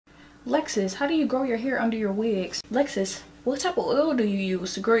Lexus, how do you grow your hair under your wigs? Lexus, what type of oil do you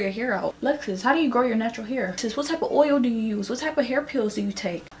use to grow your hair out? Lexus, how do you grow your natural hair? Lexus, what type of oil do you use? What type of hair pills do you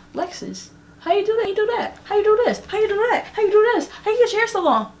take? Lexus, how you do that? You do that? How you do this? How you do that? How you do this? How you get your hair so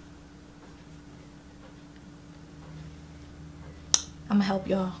long? I'm gonna help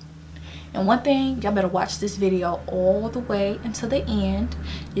y'all. And one thing, y'all better watch this video all the way until the end.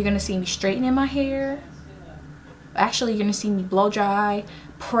 You're gonna see me straightening my hair. Actually, you're gonna see me blow dry,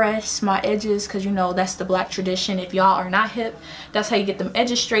 press my edges, because you know that's the black tradition. If y'all are not hip, that's how you get them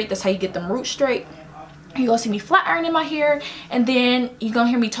edges straight, that's how you get them roots straight. You're gonna see me flat ironing my hair, and then you're gonna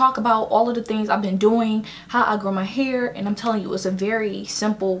hear me talk about all of the things I've been doing, how I grow my hair, and I'm telling you, it's a very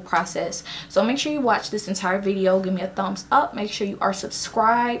simple process. So make sure you watch this entire video, give me a thumbs up, make sure you are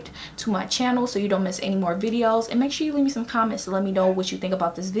subscribed to my channel so you don't miss any more videos, and make sure you leave me some comments to let me know what you think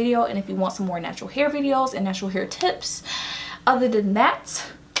about this video, and if you want some more natural hair videos and natural hair tips. Other than that,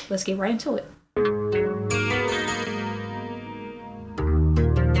 let's get right into it.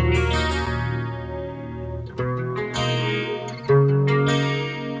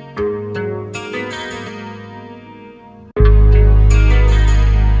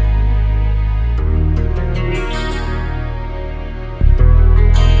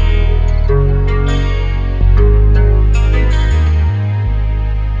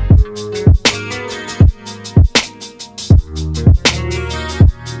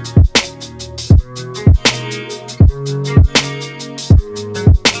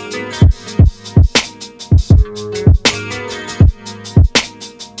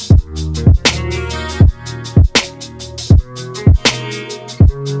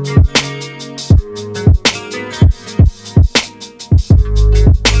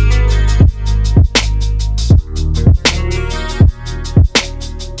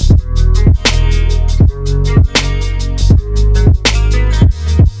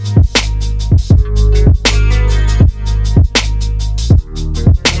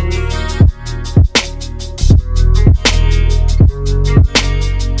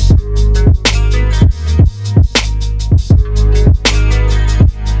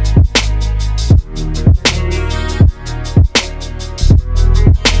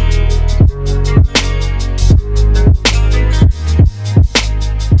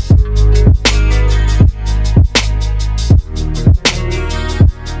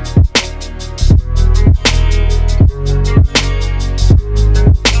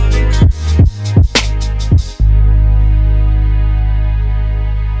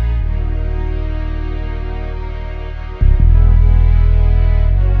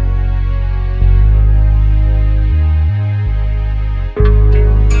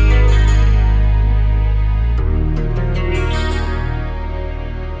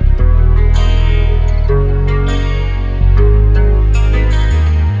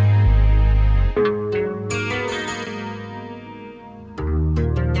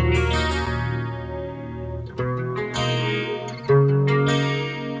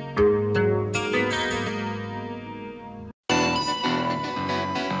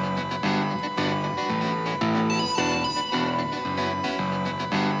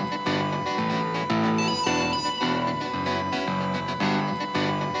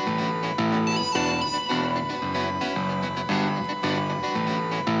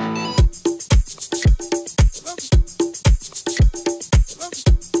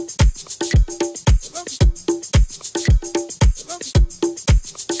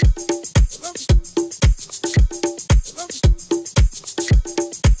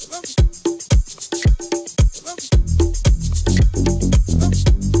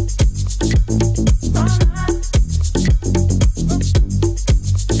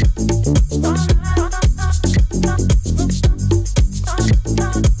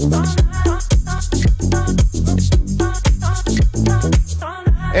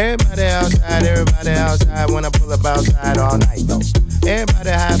 Everybody outside when I pull up outside all night, though. Everybody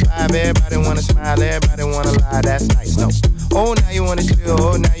high five, everybody wanna smile, everybody wanna lie, that's nice, no. Oh, now you wanna chill,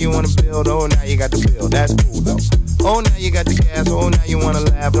 oh, now you wanna build, oh, now you got the bill, that's cool, though. Oh, now you got the gas, oh, now you wanna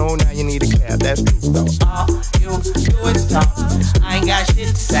laugh, oh, now you need a cab, that's true, though. All you do is talk, I ain't got shit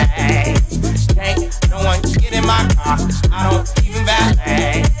to say. Can't no one get in my car, I don't even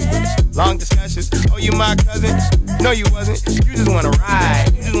valet. Long discussions, oh, you my cousin? No, you wasn't, you just wanna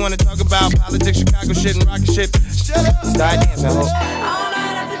ride. You just wanna talk about politics, Chicago shit, and rocket shit. Shut up! Start dancing, ho. All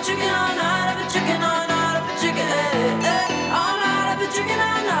night I've been chicken, all night I've been chicken, all night I've been chicken, all night I've been chicken,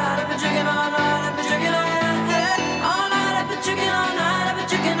 all night I've been chicken, all night I've been chicken, all night I've been chicken, all night I've been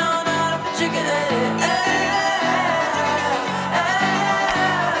chicken, all night I've been chicken,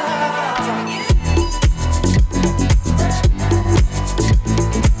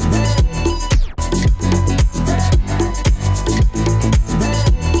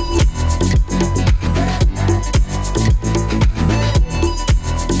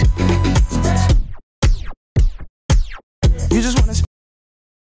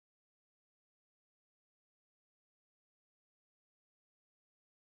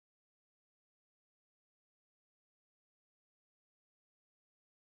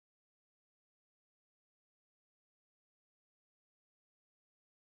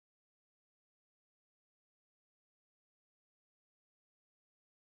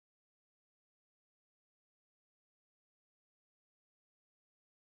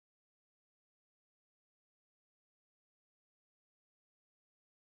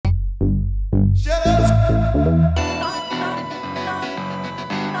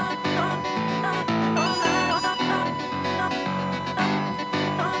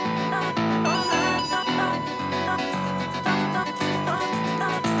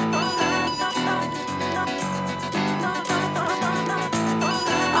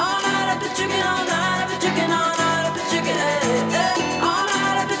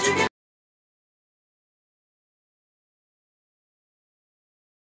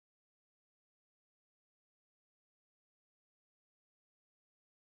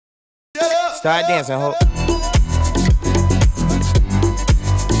 Start dancing, ho.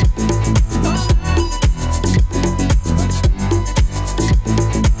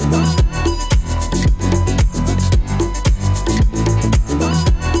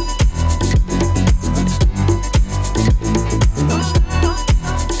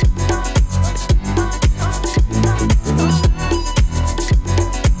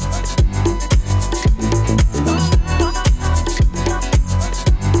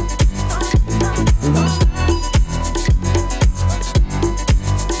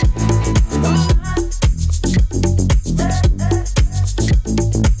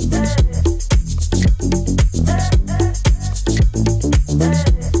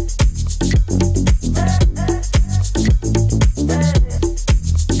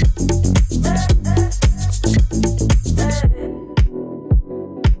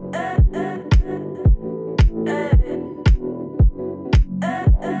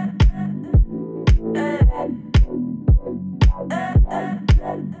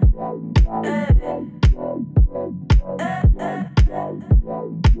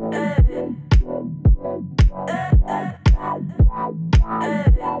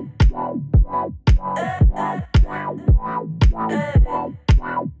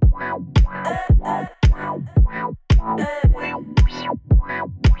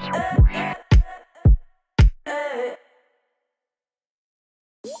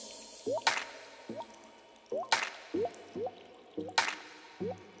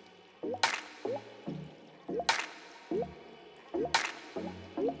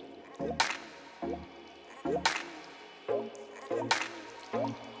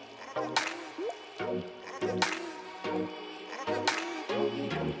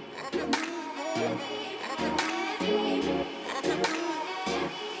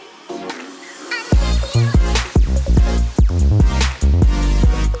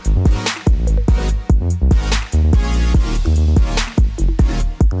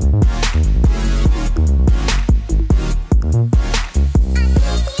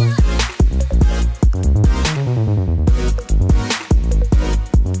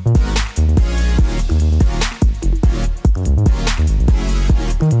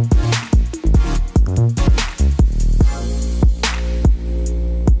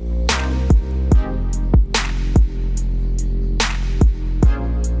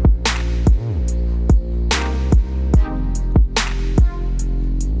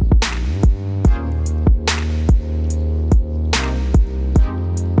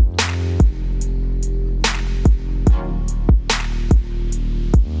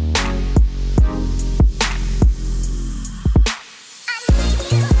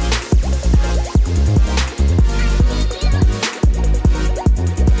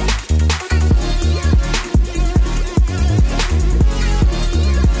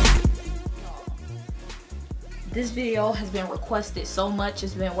 This video has been requested so much.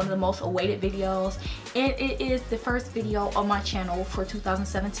 It's been one of the most awaited videos, and it is the first video on my channel for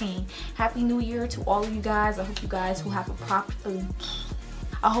 2017. Happy New Year to all of you guys. I hope you guys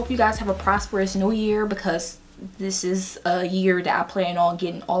have a prosperous new year, because this is a year that I plan on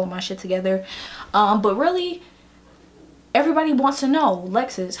getting all of my shit together. But really, everybody wants to know,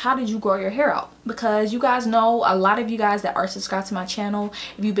 Lexxus, how did you grow your hair out? Because you guys know, a lot of you guys that are subscribed to my channel,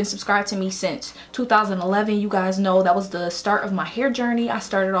 if you've been subscribed to me since 2011, you guys know that was the start of my hair journey. I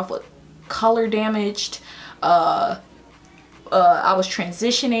started off with color damaged. I was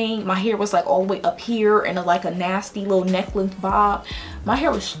transitioning. My hair was like all the way up here and like a nasty little neck length bob. My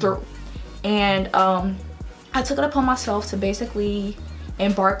hair was through, and I took it upon myself to basically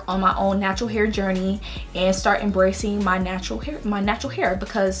embark on my own natural hair journey and start embracing my natural hair,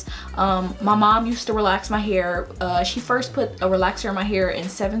 because my mom used to relax my hair. She first put a relaxer in my hair in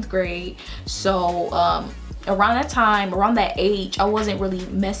 7th grade, so around that time, around that age, I wasn't really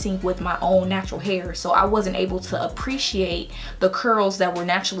messing with my own natural hair, so I wasn't able to appreciate the curls that were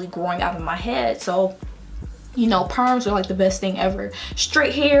naturally growing out of my head. So, you know, perms are like the best thing ever.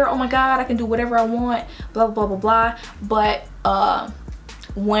 Straight hair, oh my god, I can do whatever I want, blah blah blah blah blah. But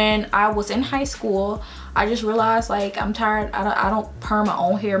when I was in high school, I just realized, like, I'm tired. I don't perm my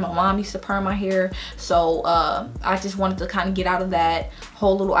own hair. My mom used to perm my hair, so I just wanted to kind of get out of that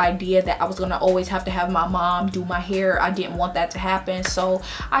whole little idea that I was gonna always have to have my mom do my hair. I didn't want that to happen, so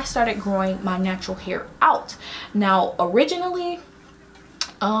I started growing my natural hair out. Now, originally,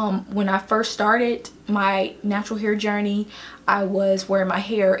 When I first started my natural hair journey, I was wearing my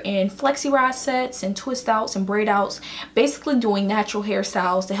hair in flexi rod sets and twist outs and braid outs, basically doing natural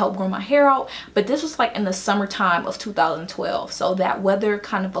hairstyles to help grow my hair out. But this was like in the summertime of 2012, so that weather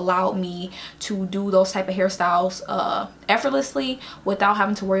kind of allowed me to do those type of hairstyles effortlessly without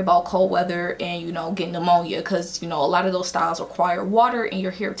having to worry about cold weather and, you know, getting pneumonia, because, you know, a lot of those styles require water in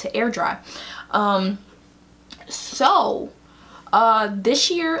your hair to air dry.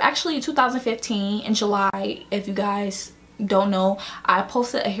 This year, actually 2015 in July, if you guys don't know, I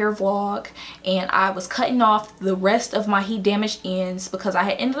posted a hair vlog and I was cutting off the rest of my heat damaged ends because I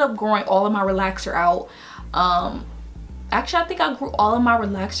had ended up growing all of my relaxer out. Actually, I think I grew all of my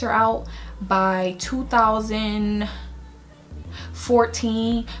relaxer out by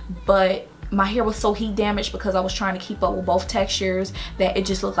 2014, but my hair was so heat damaged because I was trying to keep up with both textures that it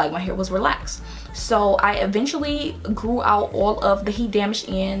just looked like my hair was relaxed. So I eventually grew out all of the heat damaged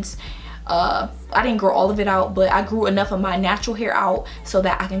ends. I didn't grow all of it out, but I grew enough of my natural hair out so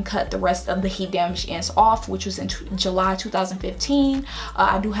that I can cut the rest of the heat damaged ends off, which was in July 2015.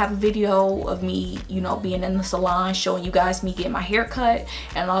 I do have a video of me, you know, being in the salon showing you guys me getting my hair cut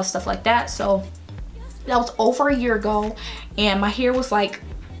and all stuff like that. So that was over a year ago, and my hair was like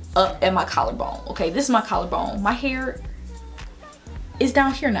up at my collarbone. Okay, this is my collarbone. My hair is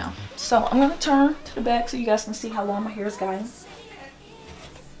down here now. So I'm gonna turn to the back so you guys can see how long my hair is gotten.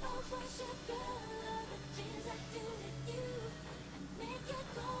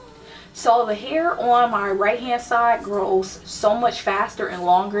 So the hair on my right hand side grows so much faster and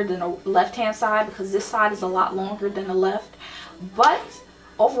longer than the left hand side because this side is a lot longer than the left. But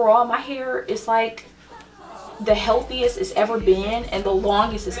overall, my hair is like the healthiest it's ever been and the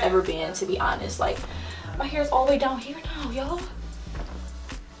longest it's ever been, to be honest. Like, my hair is all the way down here now, y'all.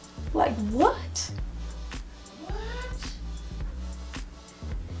 Like, what?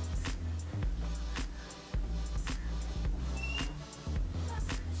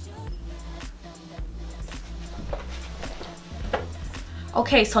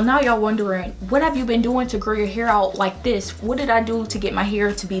 Okay, so now y'all wondering, what have you been doing to grow your hair out like this? What did I do to get my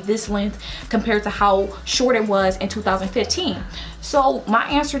hair to be this length compared to how short it was in 2015? So my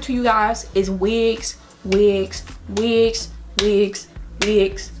answer to you guys is wigs, wigs, wigs, wigs,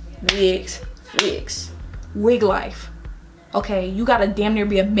 wigs, wigs, wigs. Wig life. Okay, you gotta damn near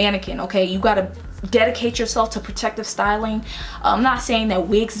be a mannequin. Okay, you gotta dedicate yourself to protective styling. I'm not saying that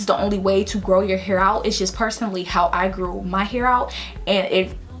wigs is the only way to grow your hair out. It's just personally how I grew my hair out, and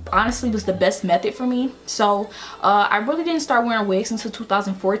it honestly was the best method for me. So I really didn't start wearing wigs until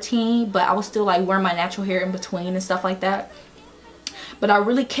 2014, but I was still like wearing my natural hair in between and stuff like that. But I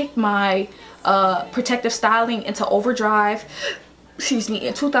really kicked my protective styling into overdrive, excuse me,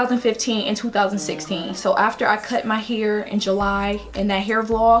 in 2015 and 2016. So after I cut my hair in July in that hair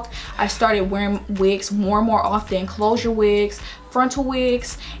vlog, I started wearing wigs more and more often, closure wigs, frontal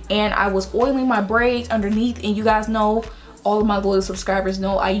wigs, and I was oiling my braids underneath. And you guys know, all of my loyal subscribers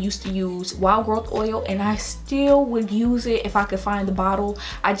know, I used to use wild growth oil, and I still would use it if I could find the bottle.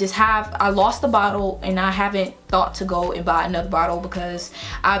 I lost the bottle, and I haven't thought to go and buy another bottle because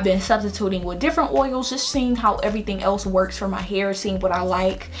I've been substituting with different oils, just seeing how everything else works for my hair, seeing what I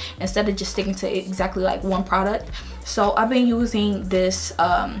like instead of just sticking to exactly like one product. So I've been using this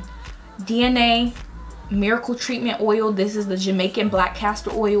DNA Miracle Treatment Oil. This is the Jamaican black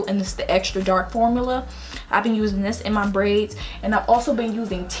castor oil, and it's the extra dark formula. I've been using this in my braids, and I've also been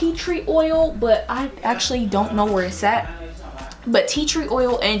using tea tree oil, but I actually don't know where it's at. But tea tree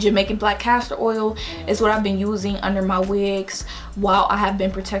oil and Jamaican black castor oil is what I've been using under my wigs while I have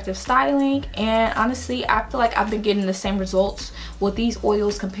been protective styling. And honestly, I feel like I've been getting the same results with these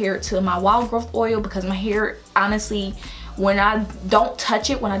oils compared to my wild growth oil, because my hair, honestly, when I don't touch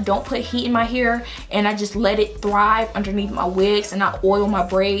it, when I don't put heat in my hair and I just let it thrive underneath my wigs and I oil my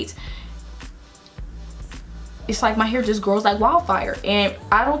braids, it's like my hair just grows like wildfire. And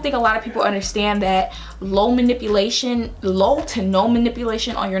I don't think a lot of people understand that low to no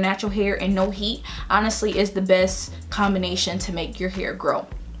manipulation on your natural hair and no heat honestly is the best combination to make your hair grow.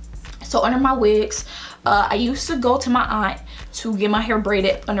 So under my wigs, I used to go to my aunt to get my hair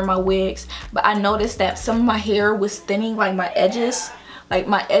braided under my wigs, but I noticed that some of my hair was thinning, like my edges. Like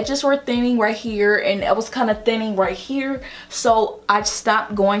my edges were thinning right here, and it was kind of thinning right here. So I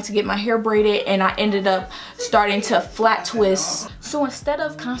stopped going to get my hair braided, and I ended up starting to flat twist. So instead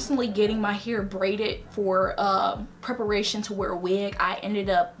of constantly getting my hair braided for preparation to wear a wig, I ended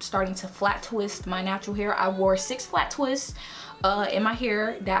up starting to flat twist my natural hair. I wore 6 flat twists in my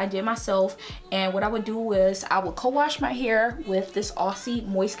hair that I did myself. And what I would do is I would co-wash my hair with this Aussie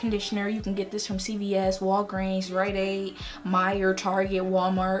Moist Conditioner. You can get this from CVS, Walgreens, Rite Aid, Meijer, Target,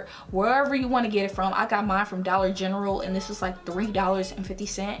 Walmart, wherever you want to get it from. I got mine from Dollar General, and this is like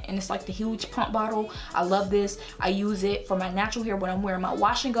 $3.50, and it's like the huge pump bottle. I love this. I use it for my natural hair when I'm wearing my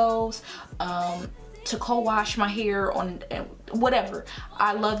wash and goes, to co-wash my hair on whatever.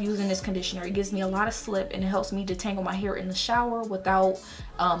 I love using this conditioner. It gives me a lot of slip, and it helps me detangle my hair in the shower without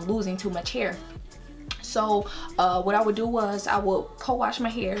losing too much hair. So what I would do was I would co-wash my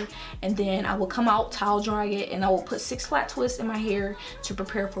hair, and then I would come out, towel dry it, and I would put 6 flat twists in my hair to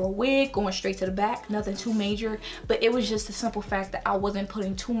prepare for a wig, going straight to the back. Nothing too major, but it was just the simple fact that I wasn't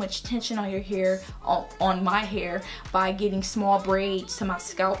putting too much tension on your hair, on my hair, by getting small braids to my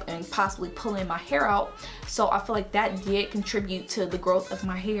scalp and possibly pulling my hair out. So I feel like that did contribute to the growth of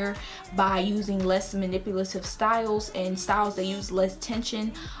my hair by using less manipulative styles and styles that use less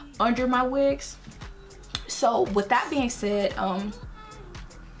tension under my wigs. So with that being said, I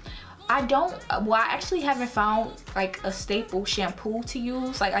actually haven't found like a staple shampoo to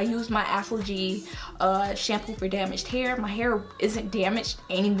use. Like, I use my Aphogee shampoo for damaged hair. My hair isn't damaged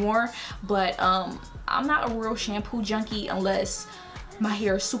anymore, but I'm not a real shampoo junkie unless my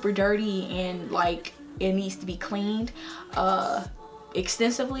hair is super dirty and like it needs to be cleaned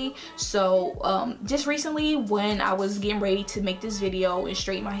extensively. So just recently, when I was getting ready to make this video and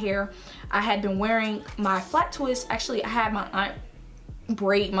straighten my hair, I had been wearing my flat twist. Actually, I had my aunt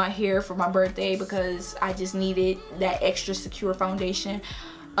braid my hair for my birthday because I just needed that extra secure foundation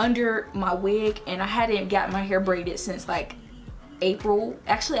under my wig, and I hadn't gotten my hair braided since like April.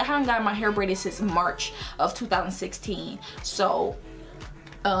 Actually, I haven't gotten my hair braided since March of 2016. So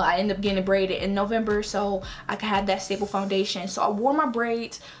I ended up getting it braided in November so I could have that stable foundation. So I wore my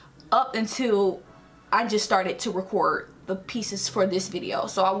braids up until I just started to record the pieces for this video.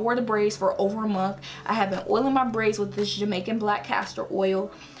 So I wore the braids for over a month. I have been oiling my braids with this Jamaican black castor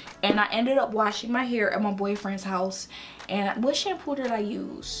oil, and I ended up washing my hair at my boyfriend's house. And what shampoo did I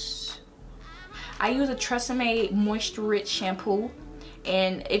use? I use a Tresemme Moisture Rich Shampoo.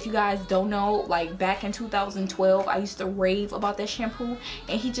 And if you guys don't know, like back in 2012, I used to rave about that shampoo,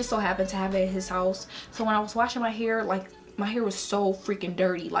 and he just so happened to have it at his house. So when I was washing my hair, like, my hair was so freaking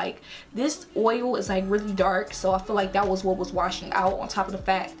dirty. Like, this oil is like really dark, so I feel like that was what was washing out, on top of the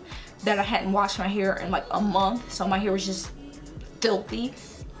fact that I hadn't washed my hair in like a month. So my hair was just filthy.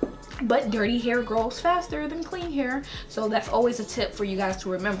 But dirty hair grows faster than clean hair, so that's always a tip for you guys to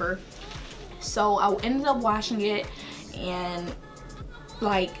remember. So I ended up washing it, and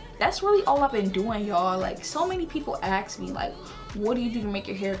like, that's really all I've been doing, y'all. Like, so many people ask me, like, what do you do to make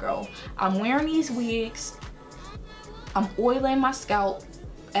your hair grow? I'm wearing these wigs. I'm oiling my scalp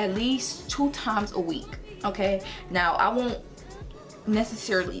at least 2 times a week, okay? Now, I won't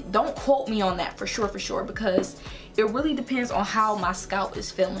necessarily, don't quote me on that for sure, because it really depends on how my scalp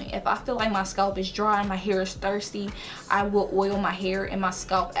is feeling. If I feel like my scalp is dry and my hair is thirsty, I will oil my hair and my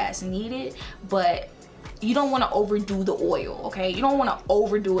scalp as needed. But you don't want to overdo the oil, okay? You don't want to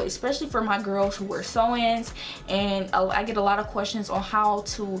overdo it, especially for my girls who wear sew-ins. And I get a lot of questions on how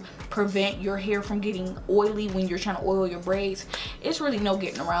to prevent your hair from getting oily when you're trying to oil your braids. It's really no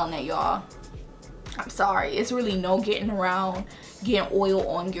getting around that, y'all. I'm sorry, it's really no getting around getting oil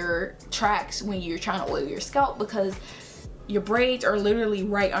on your tracks when you're trying to oil your scalp, because your braids are literally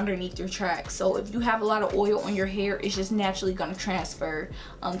right underneath your tracks. So if you have a lot of oil on your hair, it's just naturally going to transfer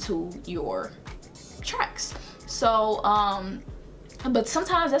onto your tracks. So but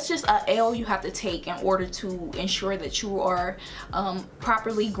sometimes that's just a L you have to take in order to ensure that you are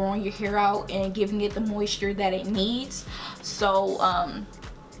properly growing your hair out and giving it the moisture that it needs. So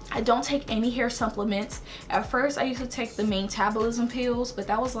I don't take any hair supplements. At first I used to take the metabolism pills, but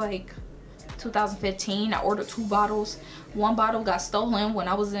that was like 2015. I ordered 2 bottles. One bottle got stolen when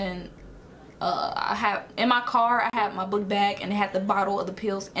I was in I have in my car, I had my book bag, and it had the bottle of the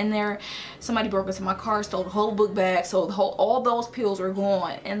pills in there. Somebody broke into my car, stole the whole book bag, so all those pills were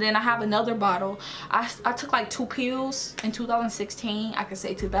gone. And then I have another bottle. I took like 2 pills in 2016. I could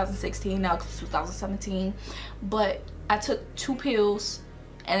say 2016 now because it's 2017, but I took 2 pills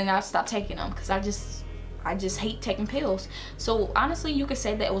and then I stopped taking them because I just hate taking pills. So honestly, you could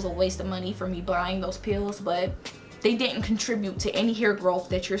say that it was a waste of money for me buying those pills, but they didn't contribute to any hair growth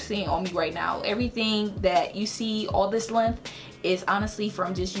that you're seeing on me right now. Everything that you see, all this length, is honestly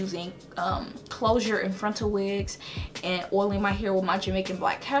from just using closure and frontal wigs and oiling my hair with my Jamaican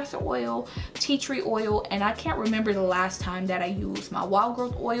black castor oil, tea tree oil, and I can't remember the last time that I used my wild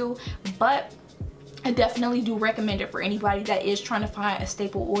growth oil, but I definitely do recommend it for anybody that is trying to find a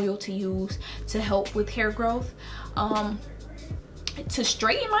staple oil to use to help with hair growth. To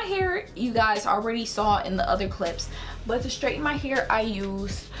straighten my hair, you guys already saw in the other clips, but to straighten my hair, I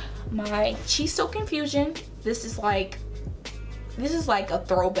use my Silk Infusion. This is like a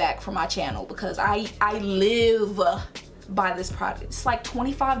throwback for my channel because I live by this product. It's like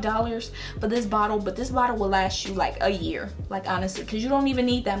 $25 for this bottle, but this bottle will last you like a year, like honestly, because you don't even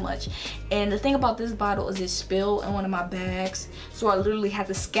need that much. And the thing about this bottle is it spilled in one of my bags, so I literally had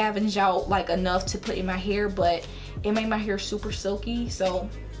to scavenge out like enough to put in my hair, but it made my hair super silky. So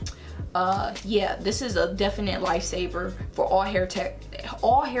yeah, this is a definite lifesaver for all hair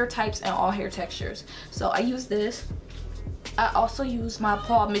types and all hair textures. So I use this. I also use my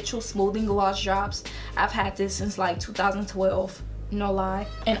Paul Mitchell Smoothing Gloss Drops. I've had this since like 2012, no lie.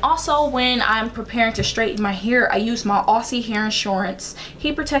 And also when I'm preparing to straighten my hair, I use my Aussie Hair Insurance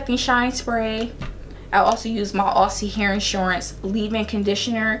Heat Protecting Shine Spray. I also use my Aussie Hair Insurance Leave-In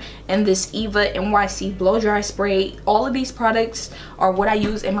Conditioner and this Eva NYC Blow Dry Spray. All of these products are what I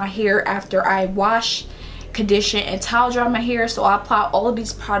use in my hair after I wash, condition, and towel dry my hair. So I apply all of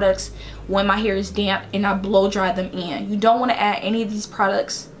these products when my hair is damp and I blow dry them in. You don't want to add any of these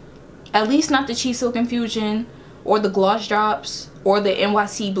products, at least not the Silk Infusion or the gloss drops or the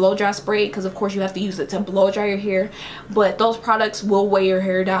NYC blow dry spray, because of course you have to use it to blow dry your hair, but those products will weigh your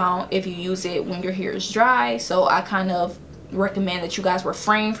hair down if you use it when your hair is dry. So I kind of recommend that you guys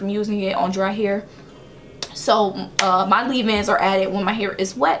refrain from using it on dry hair. So my leave-ins are added when my hair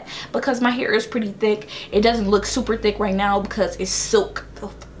is wet because my hair is pretty thick. It doesn't look super thick right now because it's silk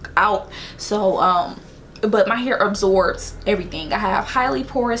out. So but my hair absorbs everything. I have highly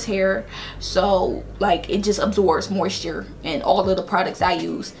porous hair, so like it just absorbs moisture and all of the products I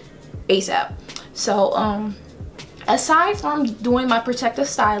use ASAP. So aside from doing my protective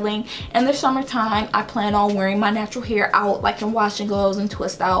styling in the summertime, I plan on wearing my natural hair out, like in wash and goes and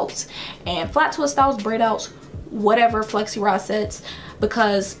twist outs and flat twist outs, braid outs, whatever, flexi rod sets,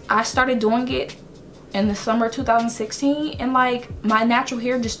 because I started doing it in the summer 2016 and like my natural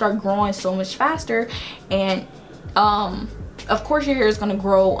hair just started growing so much faster. And of course your hair is going to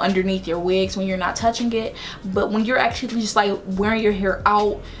grow underneath your wigs when you're not touching it, but when you're actually just like wearing your hair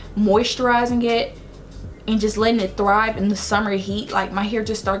out, moisturizing it and just letting it thrive in the summer heat, like my hair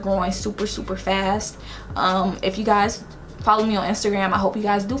just started growing super fast. If you guys follow me on Instagram, I hope you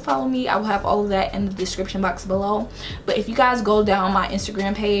guys do follow me. I will have all of that in the description box below. But if you guys go down my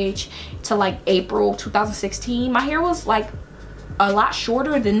Instagram page to like April 2016, my hair was like a lot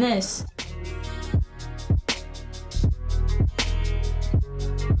shorter than this.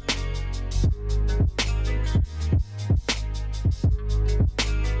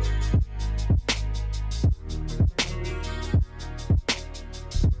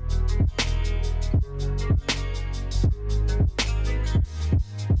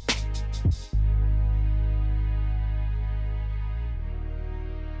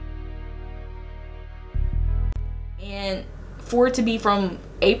 And for it to be from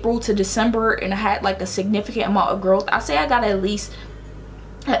April to December and I had like a significant amount of growth, I say I got at least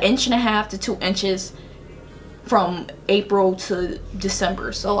 1.5 to 2 inches from April to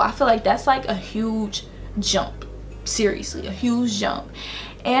December. So I feel like that's like a huge jump, seriously, a huge jump.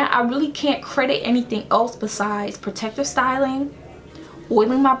 And I really can't credit anything else besides protective styling,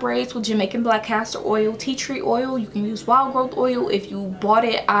 oiling my braids with Jamaican black castor oil, tea tree oil. You can use wild growth oil if you bought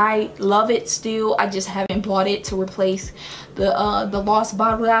it. I love it still. I just haven't bought it to replace the lost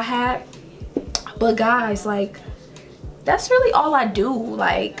bottle that I had. But guys, like that's really all I do.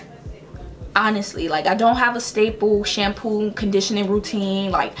 Like honestly, like I don't have a staple shampoo conditioning routine.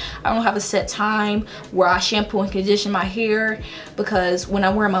 Like I don't have a set time where I shampoo and condition my hair, because when I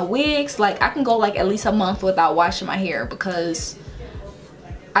wear my wigs, like I can go like at least a month without washing my hair because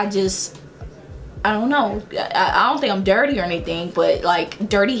I don't know, I don't think I'm dirty or anything, but like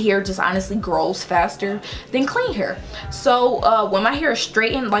dirty hair just honestly grows faster than clean hair. So when my hair is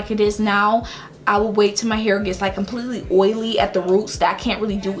straightened like it is now, I will wait till my hair gets like completely oily at the roots that I can't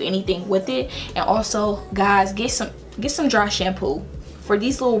really do anything with it. And also guys, get some dry shampoo for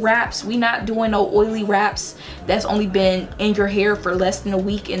these little wraps. We not doing no oily wraps that's only been in your hair for less than a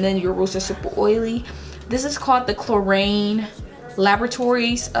week and then your roots are super oily. This is called the Chlorine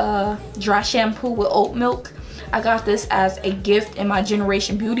Laboratories dry shampoo with oat milk. I got this as a gift in my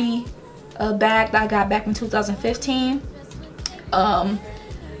Generation Beauty bag that I got back in 2015.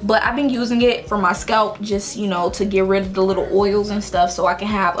 But I've been using it for my scalp, just, you know, to get rid of the little oils and stuff so I can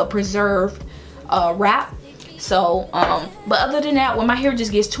have a preserved wrap. So but other than that, when my hair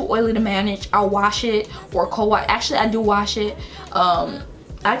just gets too oily to manage, I'll wash it or co-wash. Actually, I do wash it.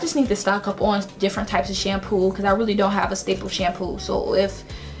 I just need to stock up on different types of shampoo because I really don't have a staple shampoo. So if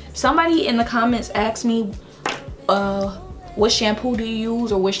somebody in the comments asks me what shampoo do you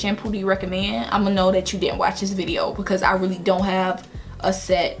use or what shampoo do you recommend, I'm gonna know that you didn't watch this video, because I really don't have a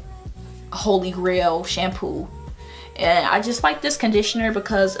set holy grail shampoo. And I just like this conditioner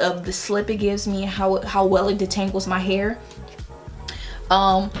because of the slip it gives me and how well it detangles my hair.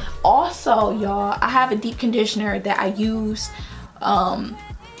 Also, y'all, I have a deep conditioner that I use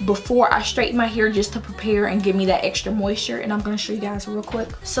before I straighten my hair, just to prepare and give me that extra moisture, and I'm going to show you guys real quick.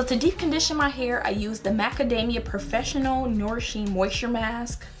 So to deep condition my hair, I use the Macadamia Professional Nourishing Moisture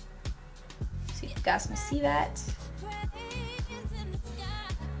Mask. See if you guys can see that.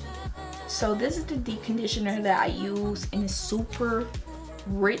 So this is the deep conditioner that I use, and it's super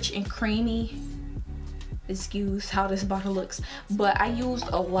rich and creamy. Excuse how this bottle looks, but I used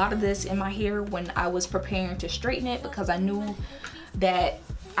a lot of this in my hair when I was preparing to straighten it, because I knew that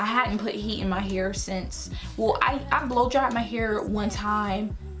I hadn't put heat in my hair since, well, I blow dried my hair one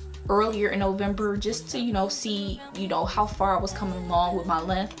time earlier in November, just to, you know, see, you know, how far I was coming along with my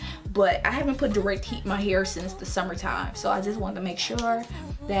length. But I haven't put direct heat in my hair since the summertime, so I just wanted to make sure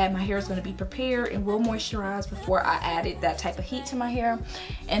that my hair is going to be prepared and well moisturized before I added that type of heat to my hair.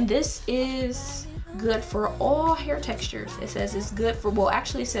 And this is good for all hair textures. It says it's good for, well,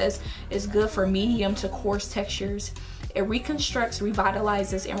 actually it says it's good for medium to coarse textures. It reconstructs,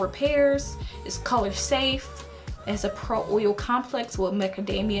 revitalizes, and repairs. It's color safe. It's a pro oil complex with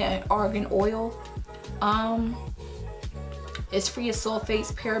macadamia and argan oil. It's free of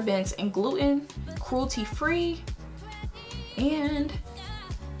sulfates, parabens, and gluten. Cruelty free. And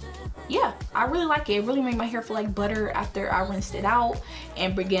yeah, I really like it. It really made my hair feel like butter after I rinsed it out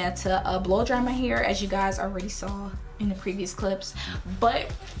and began to blow dry my hair, as you guys already saw in the previous clips. But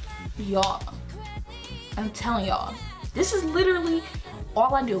y'all, I'm telling y'all, this is literally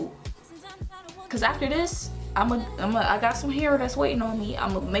all I do. Cause after this, I got some hair that's waiting on me.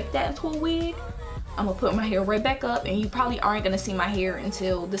 I'm gonna make that into a wig. I'm gonna put my hair right back up, and you probably aren't gonna see my hair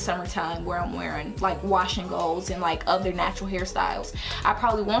until the summertime, where I'm wearing like wash and goes and like other natural hairstyles. I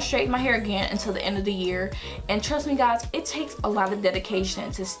probably won't straighten my hair again until the end of the year. And trust me guys, it takes a lot of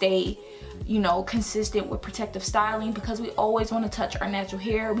dedication to stay, you know, consistent with protective styling, because we always want to touch our natural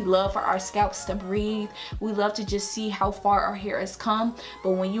hair. We love for our scalps to breathe. We love to just see how far our hair has come.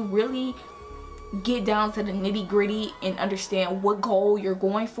 But when you really get down to the nitty gritty and understand what goal you're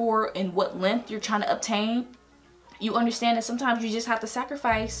going for and what length you're trying to obtain, you understand that sometimes you just have to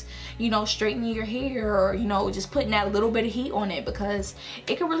sacrifice, you know, straightening your hair, or, you know, just putting that little bit of heat on it, because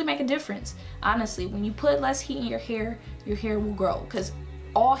it can really make a difference. Honestly, when you put less heat in your hair will grow, because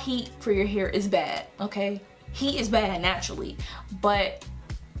all heat for your hair is bad, okay? Heat is bad naturally, but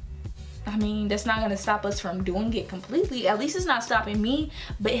I mean, that's not gonna stop us from doing it completely. At least it's not stopping me,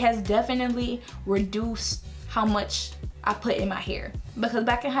 but it has definitely reduced how much I put in my hair. Because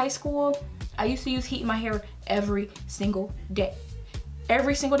back in high school, I used to use heat in my hair every single day.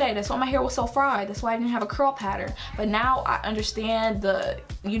 Every single day. That's why my hair was so fried. That's why I didn't have a curl pattern. But now I understand the,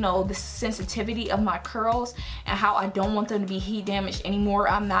 you know, the sensitivity of my curls and how I don't want them to be heat damaged anymore.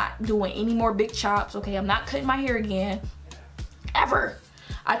 I'm not doing any more big chops, okay? I'm not cutting my hair again, ever.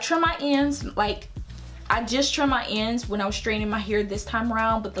 I trim my ends, like I just trimmed my ends when I was straightening my hair this time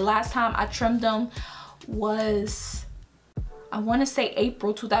around, but the last time I trimmed them was, I want to say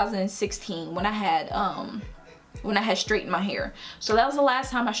April 2016, when I had straightened my hair. So that was the last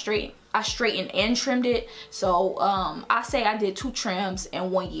time I straightened and trimmed it. So I say I did 2 trims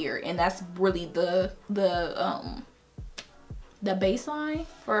in 1 year, and that's really the baseline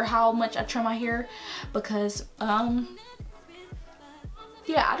for how much I trim my hair, because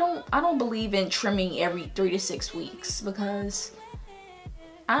yeah, I don't believe in trimming every 3 to 6 weeks, because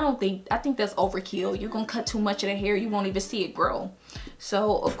I think that's overkill. You're gonna cut too much of the hair, you won't even see it grow.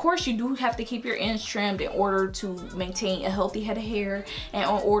 So of course you do have to keep your ends trimmed in order to maintain a healthy head of hair and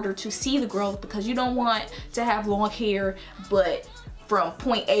in order to see the growth, because you don't want to have long hair but from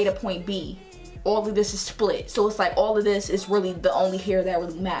point A to point B all of this is split, so it's like all of this is really the only hair that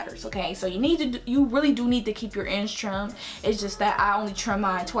really matters, okay? So you really do need to keep your ends trimmed. It's just that I only trim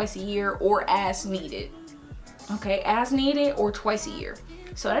mine twice a year, or as needed, okay? As needed or twice a year.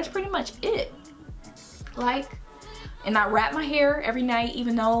 So that's pretty much it. Like, and I wrap my hair every night,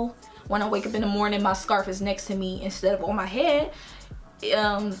 even though when I wake up in the morning my scarf is next to me instead of on my head.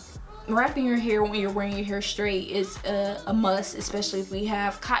 Wrapping your hair when you're wearing your hair straight is a must, especially if we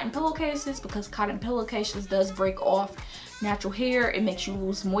have cotton pillowcases, because cotton pillowcases does break off natural hair. It makes you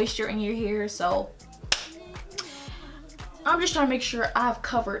lose moisture in your hair. So I'm just trying to make sure I've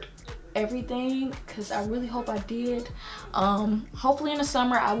covered everything, because I really hope I did. Hopefully in the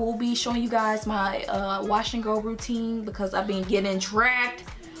summer I will be showing you guys my wash and go routine, because I've been getting dragged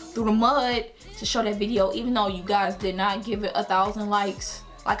through the mud to show that video. Even though you guys did not give it 1,000 likes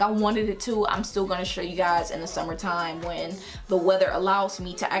like I wanted it to, I'm still gonna show you guys in the summertime when the weather allows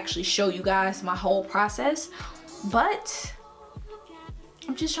me to actually show you guys my whole process. But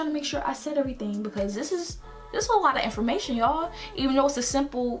I'm just trying to make sure I said everything, because this is a lot of information, y'all. Even though it's a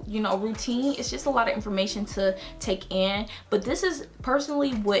simple, you know, routine, it's just a lot of information to take in. But this is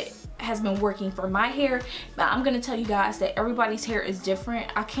personally what has been working for my hair. But I'm gonna tell you guys that everybody's hair is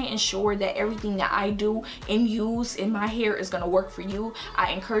different. I can't ensure that everything that I do and use in my hair is gonna work for you.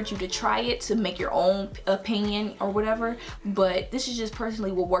 I encourage you to try it to make your own opinion or whatever, but this is just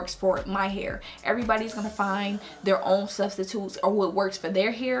personally what works for my hair. Everybody's gonna find their own substitutes or what works for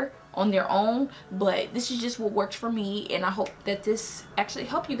their hair on their own, but this is just what works for me, and I hope that this actually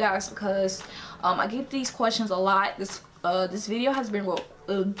helped you guys, because I get these questions a lot. This video has been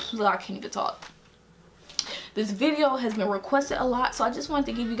I can't even talk. This video has been requested a lot, so I just wanted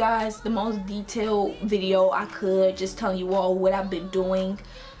to give you guys the most detailed video I could, just telling you all what I've been doing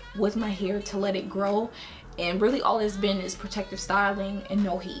with my hair to let it grow. And really all it's been is protective styling and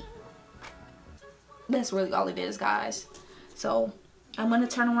no heat. That's really all it is, guys. So I'm going to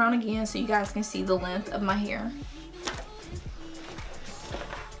turn around again so you guys can see the length of my hair.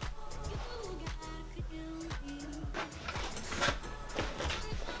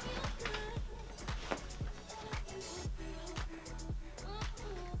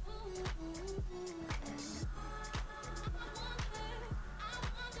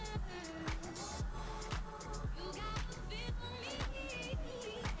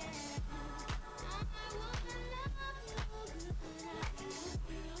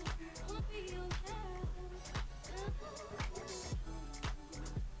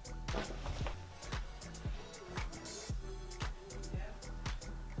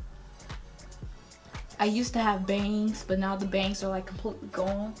 I used to have bangs, but now the bangs are like completely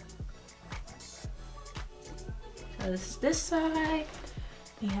gone. So this is this side.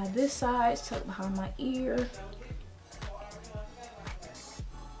 We have this side tucked behind my ear.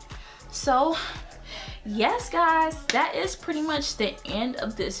 So yes guys, that is pretty much the end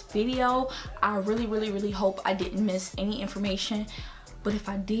of this video. I really hope I didn't miss any information, but if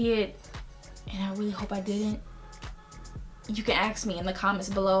I did, and I really hope I didn't, you can ask me in the comments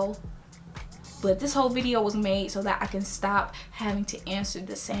below. But this whole video was made so that I can stop having to answer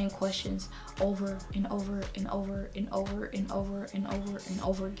the same questions over and over and over and over and over and over and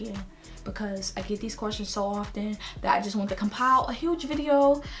over again, because I get these questions so often that I just want to compile a huge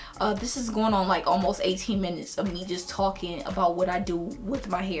video. This is going on like almost 18 minutes of me just talking about what I do with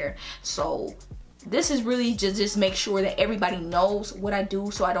my hair. So this is really just make sure that everybody knows what I do,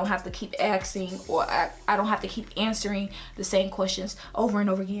 so I don't have to keep asking, or I don't have to keep answering the same questions over and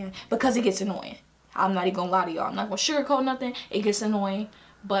over again, because it gets annoying. I'm not even gonna lie to y'all. I'm not gonna sugarcoat nothing. It gets annoying.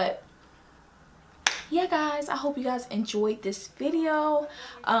 But yeah guys, I hope you guys enjoyed this video.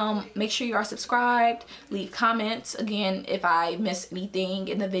 Make sure you are subscribed, leave comments. Again, if I missed anything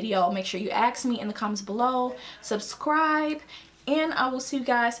in the video, make sure you ask me in the comments below. Subscribe, and I will see you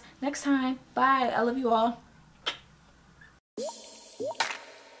guys next time. Bye. I love you all.